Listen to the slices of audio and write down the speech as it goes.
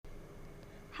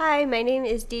Hi, my name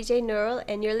is DJ Nurul,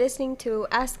 and you're listening to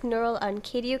Ask Nurul on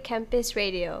KDU Campus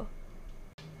Radio.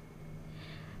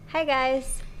 Hi,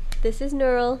 guys. This is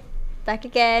Nurul, back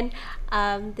again.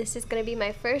 This is going to be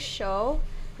my first show,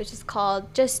 which is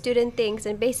called Just Student Things.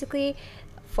 And basically,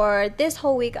 for this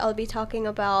whole week, I'll be talking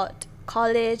about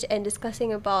college and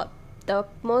discussing about the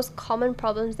most common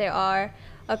problems there are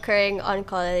occurring on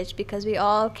college because we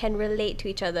all can relate to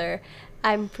each other,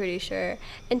 I'm pretty sure.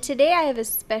 And today I have a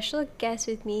special guest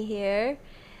with me here.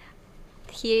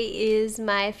 He is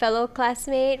my fellow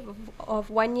classmate of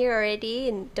 1 year already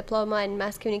in diploma in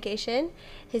mass communication.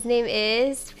 His name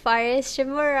is Faris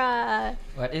Shimura.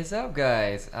 What is up,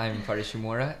 guys? I'm Faris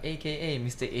Shimura, aka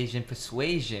Mr. Asian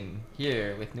Persuasion,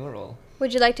 here with Nurul.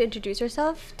 Would you like to introduce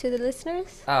yourself to the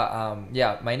listeners?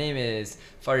 My name is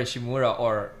Faris Shimura,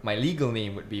 or my legal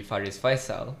name would be Faris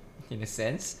Faisal, in a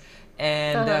sense.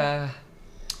 And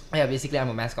basically I'm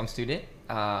a mass comm student.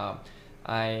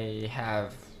 I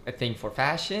have a thing for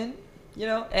fashion,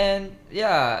 and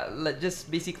just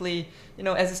basically,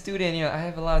 as a student, I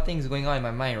have a lot of things going on in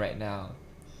my mind right now.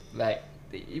 Like,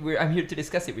 I'm here to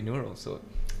discuss it with Nurul, so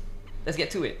let's get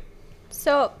to it.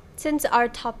 So, since our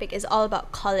topic is all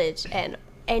about college and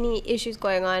any issues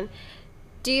going on,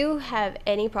 do you have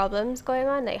any problems going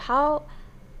on? Like, how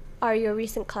are your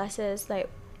recent classes? Like,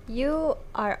 you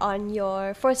are on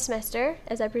your fourth semester,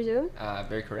 as I presume?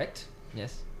 Very correct,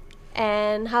 yes.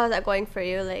 And how is that going for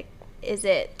you? Like, is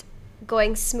it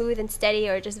going smooth and steady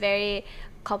or just very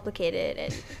complicated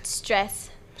and stress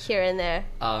here and there?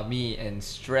 Me and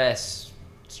stress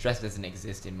doesn't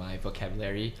exist in my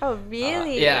vocabulary. Oh,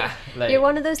 really? Yeah. Like, you're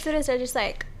one of those students that are just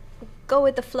like, go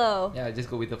with the flow. Yeah, just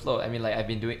go with the flow. I mean, like, I've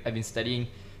been studying,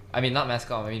 not mass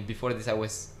comm. I mean, before this I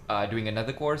was doing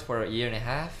another course for a year and a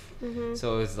half. Mm-hmm.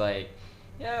 So it's like,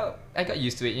 I got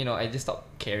used to it. I just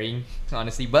stopped caring,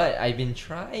 honestly. But I've been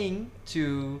trying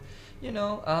to,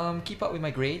 keep up with my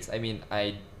grades. I mean,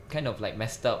 I kind of like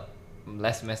messed up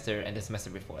last semester and the semester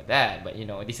before that. But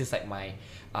this is like my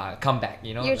comeback.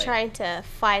 You're like, trying to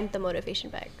find the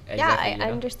motivation back. Exactly, I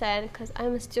understand because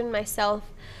I'm a student myself,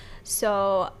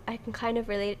 so I can kind of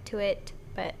relate to it.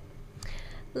 But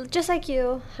just like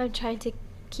you, I'm trying to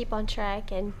keep on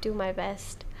track and do my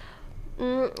best.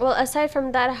 Well, aside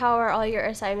from that, how are all your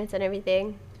assignments and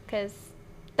everything? Because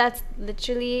that's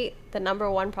literally the number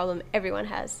one problem everyone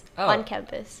has on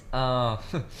campus.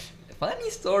 Funny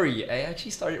story. I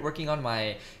actually started working on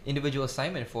my individual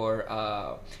assignment for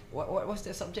what was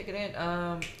the subject again?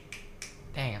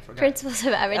 Dang, I forgot. Principles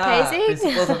of advertising.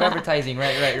 Principles of advertising.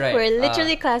 Right. We're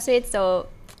literally classmates, so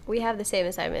we have the same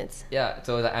assignments. Yeah.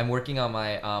 So I'm working on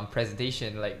my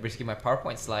presentation, like basically my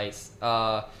PowerPoint slides.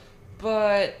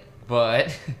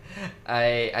 But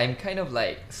I'm kind of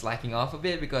like slacking off a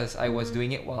bit because I was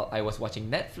doing it while I was watching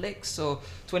Netflix. So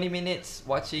 20 minutes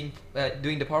watching,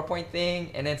 doing the PowerPoint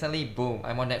thing, and then suddenly, boom,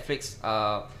 I'm on Netflix.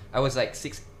 I was like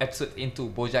 6 episodes into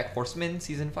BoJack Horseman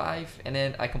season 5, and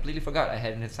then I completely forgot I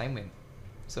had an assignment.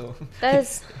 So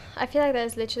I feel like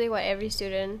that's literally what every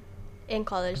student in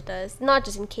college does. Not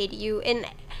just in KDU, in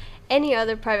any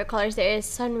other private college there is,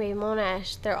 Sunway,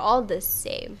 Monash, they're all the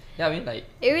same. Yeah, I mean, like,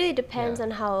 it really depends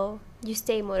on how you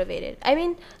stay motivated. I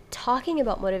mean, talking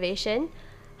about motivation,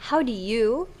 how do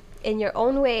you, in your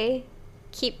own way,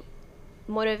 keep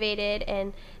motivated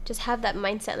and just have that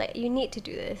mindset like you need to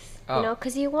do this,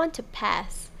 because you want to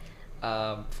pass?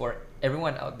 For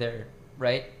everyone out there,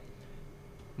 right?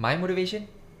 My motivation,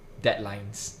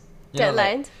 deadlines.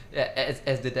 Deadlines?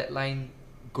 As the deadline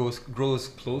grows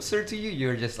closer to you,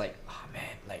 you're just like, oh man,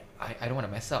 like I don't want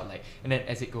to mess up, like, and then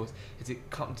as it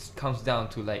comes down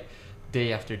to like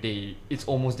day after day, it's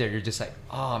almost there, you're just like,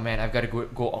 oh man, I've got to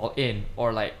go all in,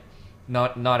 or like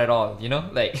not at all,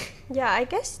 like. Yeah, I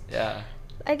guess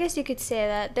you could say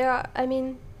that there are,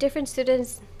 different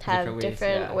students have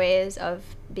different ways of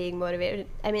being motivated.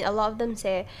 I mean, a lot of them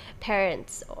say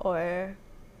parents or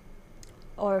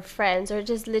friends or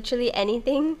just literally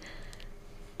anything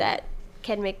that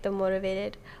can make them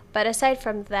motivated. But aside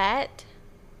from that,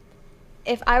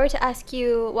 if I were to ask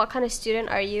you what kind of student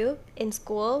are you in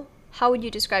school, how would you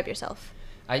describe yourself?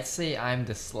 I'd say I'm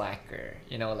the slacker,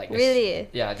 like really?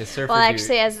 The surfer. Well,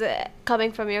 actually, as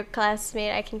coming from your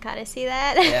classmate, I can kind of see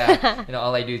that. Yeah,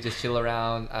 all I do is just chill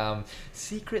around.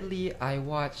 Secretly, I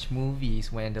watch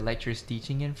movies when the lecturer's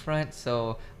teaching in front,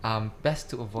 so best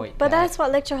to avoid. But that's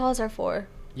what lecture halls are for.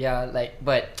 Yeah, like,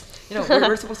 but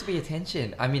we're supposed to pay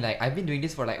attention. I mean, like, I've been doing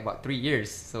this for like about 3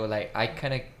 years, so like I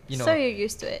kind of So you're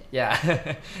used to it.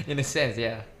 Yeah, in a sense,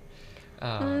 yeah.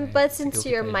 But since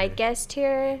you're my guest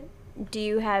here, do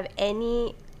you have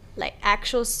any like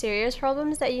actual serious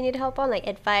problems that you need help on, like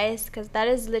advice, because that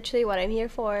is literally what I'm here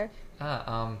for.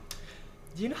 Do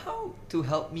you know how to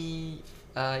help me,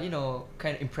 kind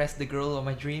of impress the girl of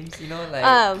my dreams?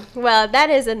 Well, that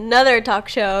is another talk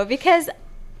show because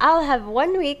I'll have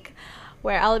 1 week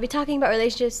where I'll be talking about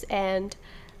relationships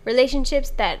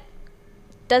that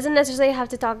doesn't necessarily have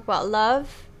to talk about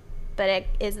love, but it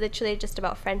is literally just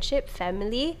about friendship,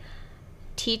 family,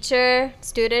 teacher,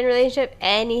 student relationship,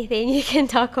 anything you can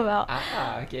talk about.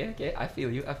 Okay. I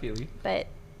feel you. But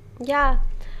yeah,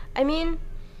 I mean,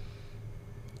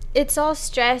 it's all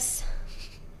stress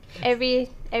every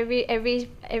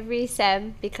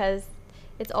sem because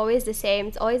it's always the same.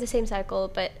 It's always the same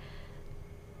cycle. But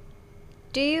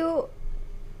do you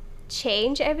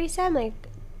change every sem, like,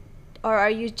 or are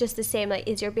you just the same? Like,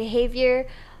 is your behavior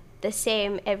the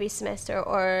same every semester,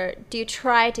 or do you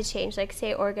try to change, like,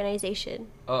 say, organization,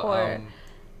 or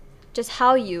just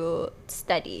how you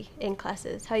study in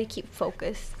classes, how you keep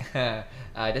focused?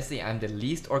 That's the I'm the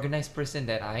least organized person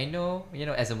that I know.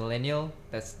 As a millennial,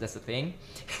 that's the thing.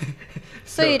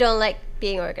 So you don't like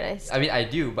being organized? I mean, I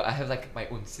do, but I have like my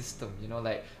own system.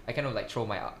 Like I kind of like throw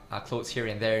my clothes here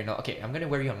and there. Okay, I'm gonna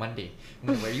wear you on Monday. I'm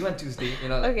gonna wear you on Tuesday.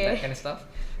 Like Okay. that kind of stuff.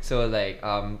 So like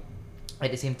at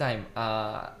the same time,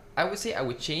 I would say I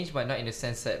would change, but not in the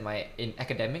sense that in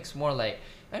academics, more like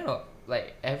I don't know.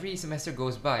 Like every semester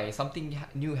goes by, something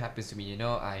new happens to me.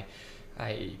 I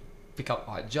pick up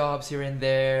odd jobs here and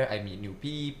there. I meet new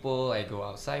people. I go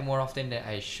outside more often than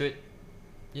I should.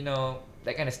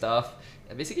 That kind of stuff.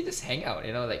 And basically, just hang out.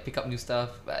 Like pick up new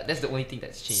stuff. That's the only thing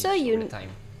that's changed over the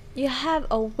time. You have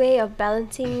a way of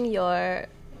balancing your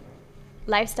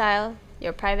lifestyle,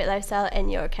 your private lifestyle, and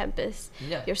your campus,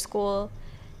 your school,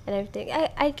 and everything.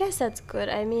 I guess that's good.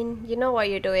 I mean, you know what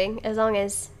you're doing as long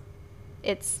as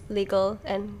it's legal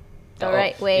and the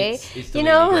right way. It's totally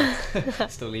legal.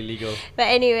 It's totally legal. But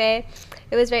anyway,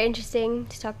 it was very interesting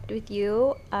to talk with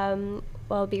you.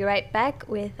 We'll be right back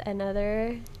with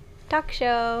another talk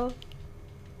show.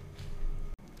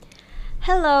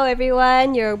 Hello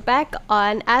everyone, you're back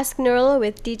on Ask Nurul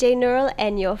with DJ Nurul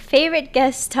and your favorite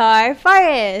guest star,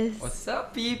 Faris. What's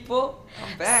up, people?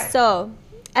 I'm back. So,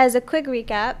 as a quick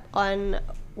recap on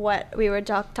what we were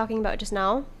talking about just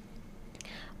now,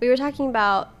 we were talking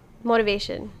about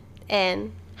motivation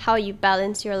and how you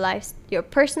balance your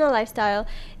personal lifestyle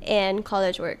and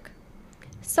college work.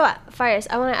 So, Faris,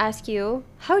 I want to ask you,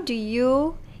 how do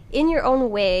you, in your own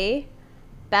way,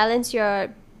 balance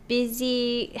your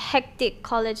busy, hectic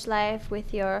college life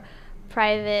with your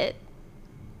private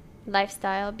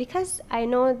lifestyle? Because I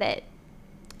know that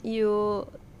you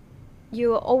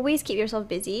always keep yourself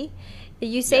busy.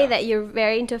 You say that you're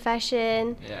very into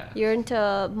fashion, you're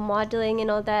into modeling and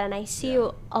all that, and I see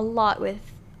you a lot with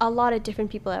a lot of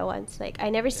different people at once. Like, I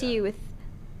never see you with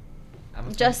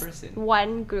just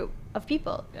one group of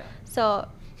people. Yeah. So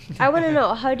I want to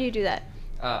know, how do you do that?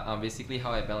 Basically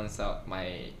how I balance out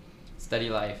my study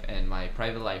life and my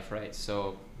private life, right?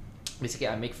 So basically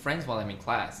I make friends while I'm in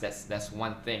class. That's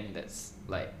one thing that's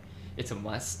like, it's a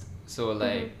must. So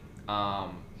like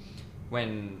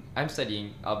when I'm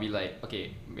studying, I'll be like,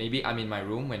 okay, maybe I'm in my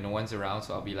room when no one's around,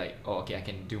 so I'll be like, oh, okay, I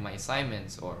can do my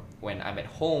assignments. Or when I'm at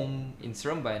home in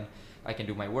Seremban, I can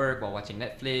do my work while watching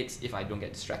Netflix, if I don't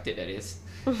get distracted, that is.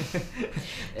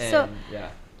 And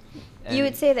you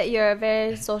would say that you're a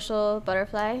very social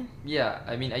butterfly? Yeah,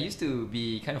 I mean, I used to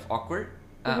be kind of awkward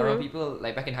around people.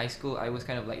 Like back in high school, I was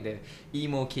kind of like the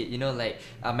emo kid, like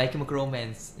My Chemical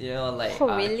Romance, like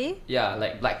oh, really? Yeah,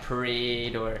 like Black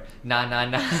Parade or Na Na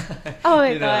Na. Oh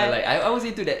my god! Like I was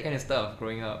into that kind of stuff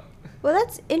growing up. Well,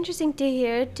 that's interesting to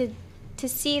hear, to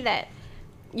see that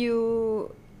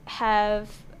you have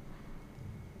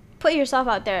put yourself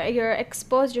out there. You're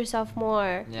exposed yourself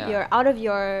more. Yeah. You're out of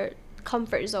your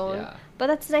comfort zone. Yeah. But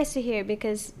that's nice to hear,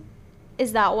 because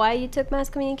is that why you took mass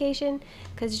communication?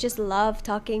 Because you just love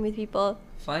talking with people?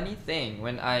 Funny thing,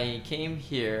 when I came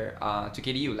here to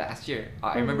KDU last year,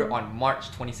 I remember on March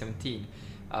 2017,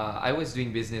 I was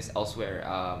doing business elsewhere.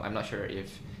 I'm not sure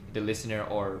if the listener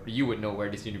or you would know where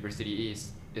this university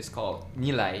is. It's called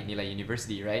Nilai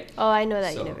University, right? Oh, I know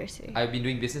that So university. I've been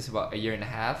doing business about a year and a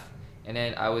half, and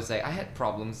then I was like, I had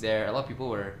problems there. A lot of people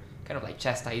were kind of like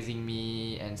chastising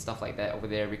me and stuff like that over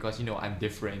there because I'm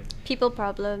different. People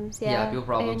problems, yeah. People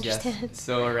problems, I yes.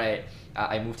 So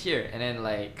I moved here, and then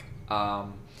like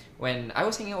when I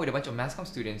was hanging out with a bunch of mass comm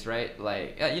students, right?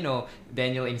 Like Daniel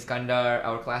and Iskandar,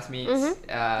 our classmates,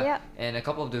 and a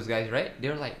couple of those guys, right? They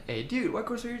were like, "Hey, dude, what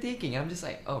course are you taking?" And I'm just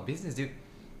like, "Oh, business, dude."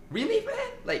 Really,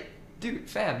 man? Like, dude,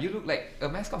 fam, you look like a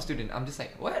mass comm student. I'm just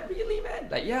like, what? Really, man?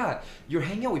 Like, yeah, you're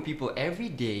hanging out with people every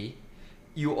day,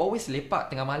 you always lepak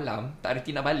tengah malam, tak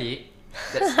reti nak balik.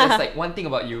 That's like one thing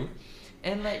about you.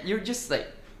 And like you're just like,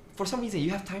 for some reason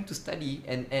you have time to study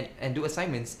and do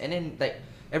assignments, and then like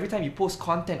every time you post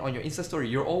content on your Insta story,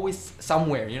 you're always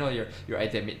somewhere. You know, you're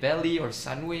either Mid Valley or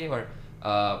Sunway or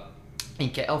in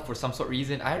KL for some sort of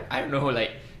reason. I don't know,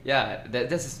 like, yeah,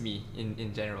 that's just me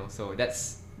in general. So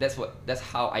that's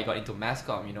how I got into mass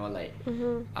comm, you know, like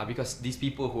because these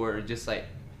people who are just like,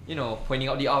 you know, pointing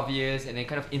out the obvious, and it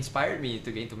kind of inspired me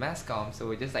to get into mass comm. So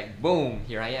just like boom,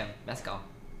 here I am, mass comm.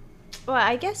 Well,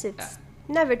 I guess it's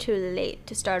never too late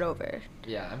to start over.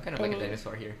 Yeah, I'm kind of like a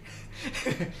dinosaur here.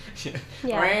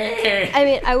 Yeah. I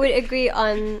mean, I would agree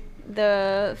on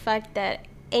the fact that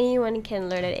anyone can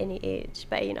learn at any age,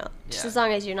 but you know, just as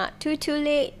long as you're not too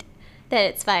late, then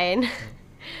it's fine.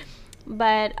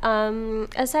 But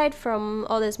aside from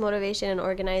all this motivation and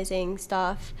organizing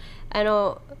stuff, I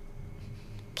know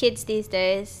kids these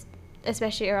days,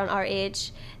 especially around our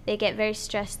age, they get very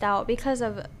stressed out because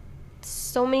of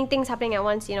so many things happening at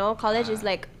once. You know, college is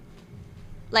like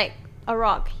a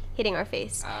rock hitting our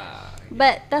face.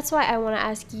 But that's why I want to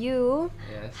ask you,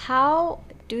 how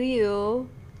do you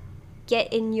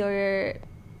get in your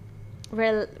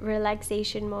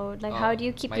relaxation mode? Like, how do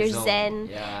you keep your zone. Zen?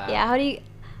 Yeah.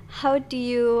 How do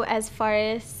you, as far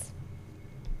as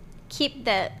keep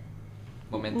that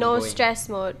momentum no going. stress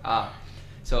mode?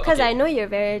 So because I know you're a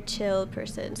very chill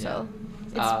person, so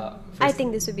I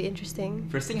think this would be interesting.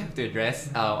 First thing I have to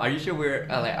address, are you sure we're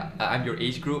I'm your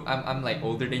age group? I'm like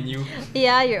older than you.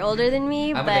 Yeah, you're older than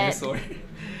me, I'm but a dinosaur.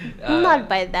 not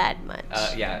by that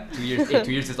much. Yeah, 2 years.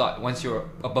 2 years is a lot. Once you're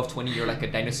above 20, you're like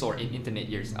a dinosaur in internet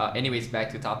years. Anyways,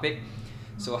 back to topic.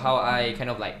 So how I kind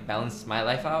of like balance my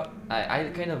life out, I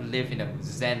kind of live in a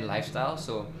Zen lifestyle.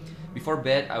 So before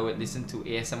bed, I would listen to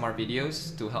ASMR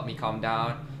videos to help me calm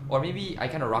down. Or maybe I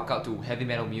kind of rock out to heavy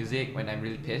metal music when I'm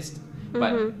really pissed.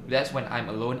 But that's when I'm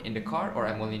alone in the car, or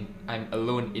I'm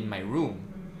alone in my room.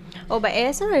 Oh, but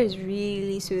ASMR is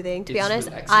really soothing. To be honest,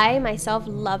 relaxing. I myself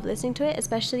love listening to it,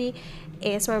 especially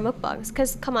ASMR mukbangs.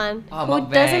 Because, come on, who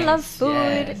mukbangs, doesn't love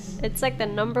food? yes. It's like the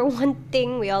number one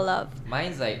thing we all love.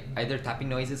 Mine's like either tapping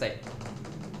noises, like,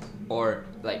 or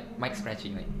like mic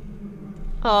scratching, like,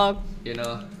 Oh, you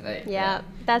know, like yeah.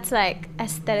 That's like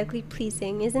aesthetically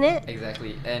pleasing, isn't it?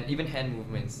 Exactly, and even hand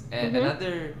movements. And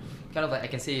another kind of like, I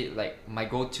can say, like, my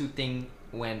go-to thing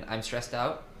when I'm stressed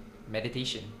out,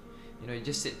 meditation. You know, you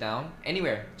just sit down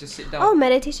anywhere, just sit down. Oh,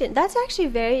 meditation. That's actually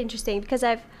very interesting because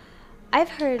I've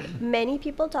heard many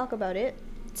people talk about it,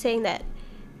 saying that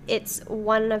it's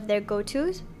one of their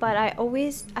go-tos, but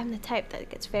I'm the type that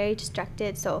gets very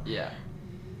distracted. So Yeah.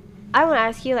 I want to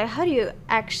ask you, like, how do you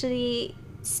actually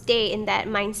stay in that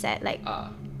mindset, like,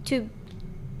 to,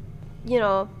 you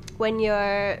know, when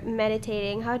you're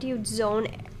meditating, how do you zone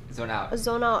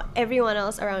out everyone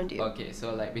else around you? Okay,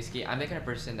 so like basically I'm the kind of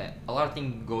person that a lot of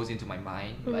things goes into my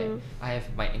mind. Like I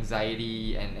have my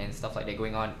anxiety and stuff like that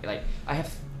going on. Like I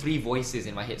have 3 voices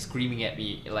in my head screaming at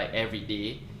me like every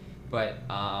day. But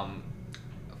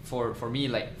for me,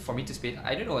 like, for me to spit,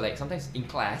 I don't know, like sometimes in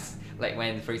class, like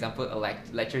when, for example, a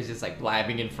lecturer is just like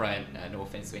blabbing in front, no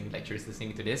offense to any lecturers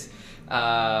listening to this,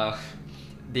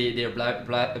 they're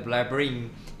blabbering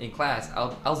in class,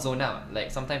 I'll zone out. Like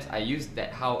sometimes I use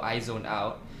that, how I zone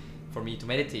out, for me to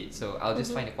meditate. So I'll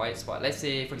just find a quiet spot. Let's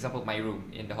say, for example, my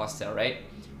room in the hostel, right?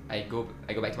 I go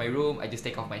back to my room, I just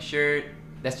take off my shirt.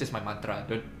 That's just my mantra.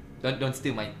 Don't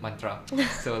steal my mantra.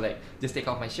 So like, just take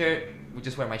off my shirt,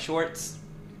 just wear my shorts,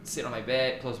 sit on my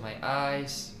bed, close my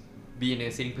eyes, be in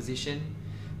a sitting position,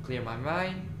 clear my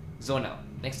mind, zone out.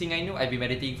 Next thing I know, I'd be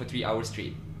meditating for 3 hours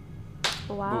straight.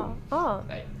 Wow. Boom. Oh,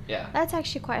 Like, yeah. that's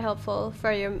actually quite helpful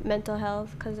for your mental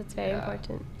health because it's very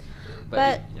important.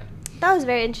 But That was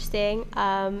very interesting.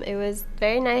 It was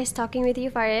very nice talking with you,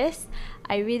 Faris.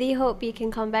 I really hope you can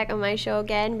come back on my show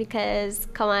again because,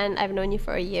 come on, I've known you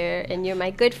for a year and you're my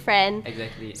good friend.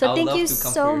 Exactly. So I'll thank love you to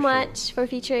come so for your much show. for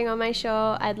featuring on my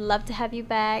show. I'd love to have you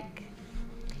back.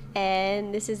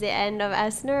 And this is the end of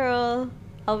Ask Nurul.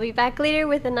 I'll be back later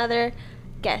with another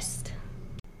guest.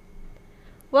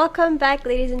 Welcome back,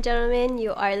 ladies and gentlemen.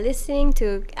 You are listening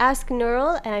to Ask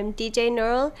Nurul, and I'm DJ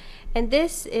Nurul. And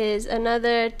this is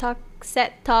another talk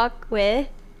with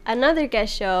another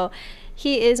guest show.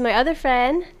 He is my other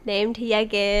friend named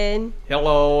Yagin.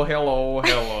 Hello.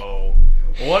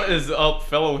 What is up,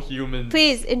 fellow humans?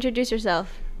 Please introduce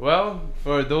yourself. Well,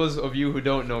 for those of you who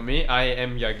don't know me, I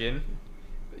am Yagin.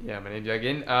 Yeah, my name's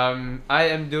Yagin. I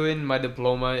am doing my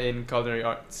diploma in culinary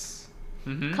arts.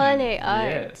 Culinary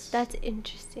arts. Yes. That's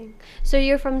interesting. So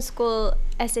you're from school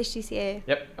SHTCA.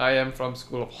 Yep, I am from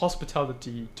School of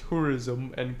Hospitality,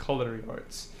 Tourism, and Culinary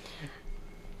Arts.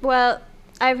 Well,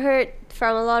 I've heard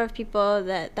from a lot of people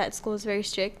that that school is very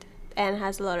strict and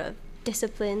has a lot of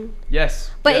discipline.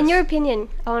 Yes. But in yes. your opinion,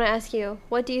 I want to ask you,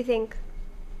 what do you think?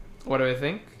 What do I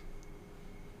think?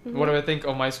 Mhm. What do I think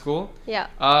of my school? Yeah.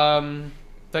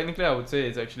 Technically, I would say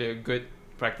it's actually a good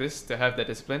practice to have that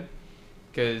discipline,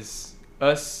 because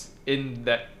us in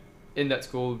that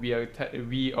school,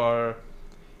 we are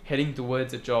heading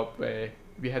towards a job where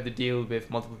we have to deal with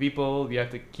multiple people, we have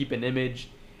to keep an image,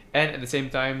 and at the same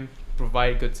time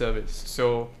provide good service.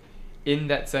 So, in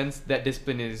that sense, that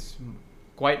discipline is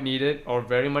quite needed, or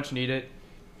very much needed,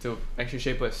 to actually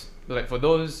shape us. Like for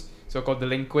those so-called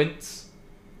delinquents,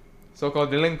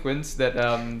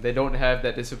 that they don't have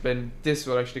that discipline, this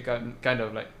will actually kind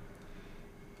of like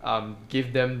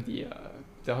give them the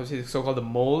how to say, so-called the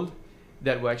mold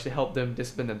that will actually help them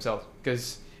discipline themselves,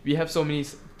 because we have so many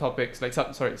topics like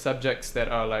subjects that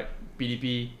are like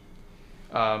PDP,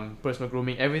 personal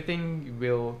grooming. Everything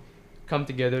will come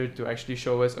together to actually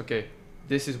show us, okay,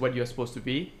 this is what you're supposed to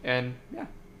be, and yeah,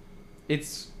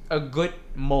 it's a good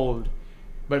mold.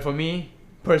 But for me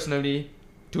personally,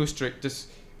 too strict. Just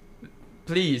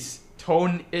please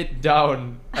tone it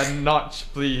down a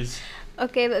notch, please.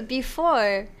 Okay, but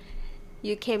before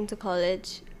you came to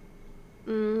college,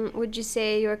 would you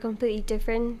say you're a completely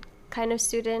different kind of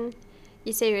student?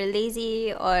 You say you're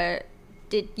lazy, or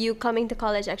did you coming to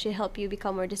college actually help you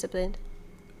become more disciplined?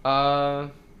 I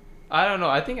don't know.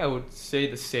 I think I would say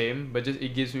the same, but just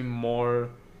it gives me more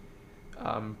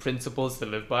principles to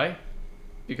live by.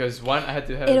 Because one, I had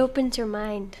to have It opens your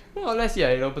mind. more or less, yeah,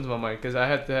 it opens my mind, because I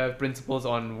had to have principles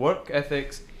on work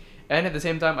ethics, and at the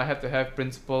same time, I have to have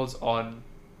principles on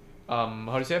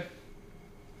how to say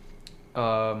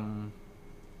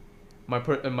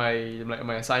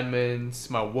my assignments,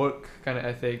 my work kind of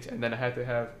ethics, and then I had to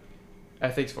have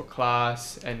ethics for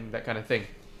class and that kind of thing.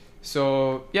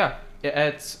 So yeah, it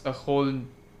adds a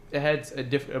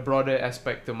broader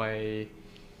aspect to my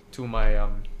to my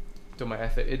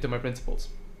principles.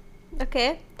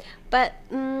 Okay, but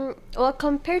well,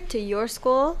 compared to your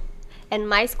school and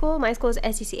my school is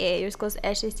SCCA, your school is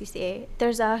HSCCA.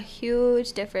 There's a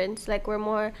huge difference. Like we're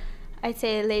more, I'd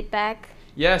say, laid back.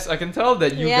 Yes, I can tell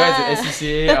that you guys Yeah. at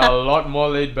SCCA are a lot more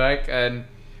laid back and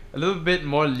a little bit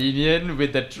more lenient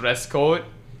with the dress code.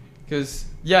 Because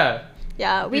yeah,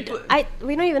 Yeah, People-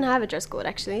 we don't even have a dress code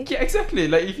actually. yeah, exactly.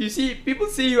 Like if you see people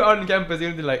see you out on campus,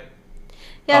 they'll be like,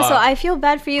 Yeah, so Ah, I feel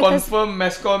bad for you because confirm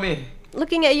mascome.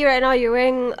 looking at you right now, you're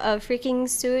wearing a freaking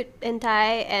suit and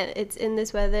tie, and it's in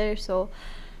this weather. So,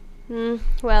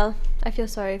 well, I feel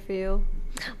sorry for you.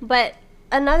 But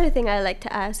another thing I like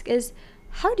to ask is,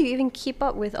 how do you even keep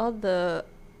up with all the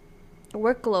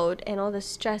workload and all the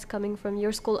stress coming from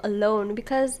your school alone?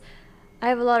 Because I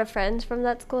have a lot of friends from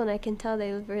that school, and I can tell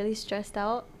they look really stressed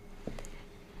out.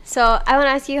 So I want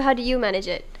to ask you, how do you manage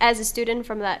it as a student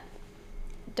from that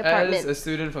department? As a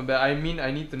student from there, I mean, I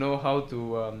need to know how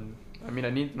to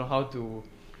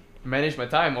manage my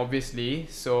time, obviously.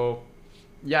 So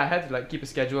yeah, I had to like keep a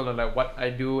schedule on like what I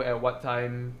do at what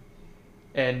time,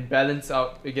 and balance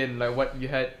out again like what you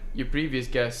had your previous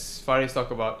guest Faris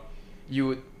talk about. He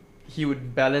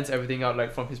would balance everything out,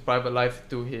 like from his private life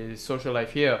to his social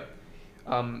life here.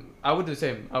 I would do the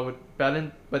same. I would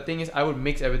balance, but thing is, I would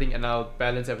mix everything and I'll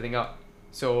balance everything out.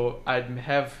 So I'd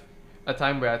have a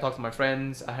time where I talk to my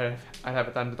friends. I'd have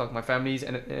a time to talk to my families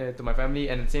and to my family,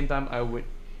 and at the same time, I would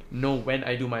know when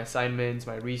I do my assignments,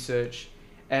 my research,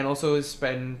 and also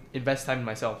invest time in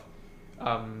myself.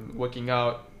 Working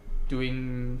out,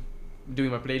 doing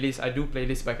my playlist. I do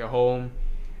playlists back at home,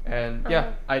 and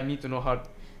yeah, I need to know how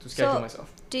to schedule So,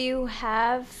 myself. do you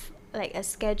have like a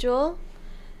schedule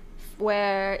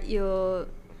where you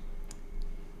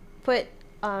put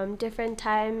different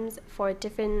times for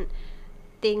different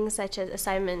things, such as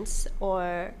assignments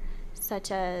or such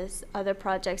as other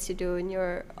projects you do in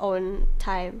your own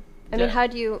time? I mean, Yeah. how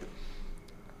do you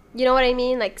know what I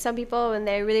mean? Like some people, when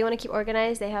they really want to keep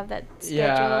organized, they have that schedule.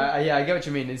 Yeah, I get what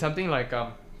you mean. It's something like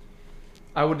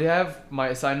I would have my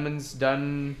assignments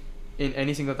done in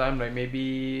any single time. Like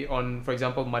maybe on, for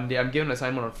example, Monday, I'm given an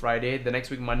assignment on Friday. The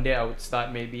next week, Monday, I would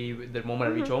start maybe with the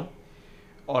moment I reach home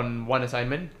on one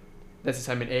assignment. That's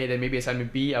assignment A. Then maybe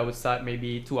assignment B, I would start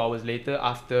maybe 2 hours later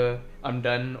after I'm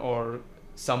done or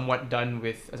somewhat done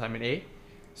with assignment A.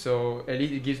 So at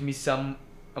least it gives me some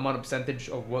amount of percentage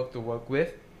of work to work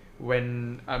with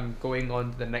when I'm going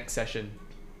on to the next session.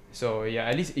 So yeah,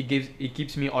 at least it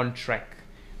keeps me on track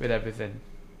with everything.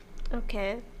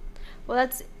 Okay. Well,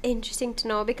 that's interesting to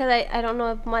know, because I don't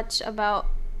know much about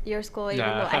your school, even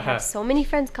Nah. though I have so many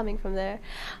friends coming from there.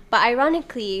 But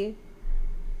ironically,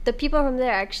 the people from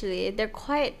there actually, they're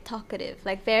quite talkative,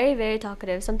 like very, very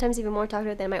talkative. Sometimes even more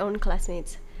talkative than my own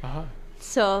classmates. Uh-huh.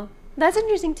 So that's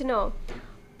interesting to know.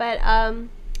 But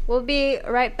we'll be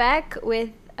right back with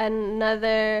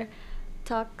another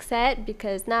talk set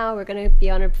because now we're gonna be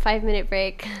on a 5-minute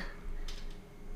break.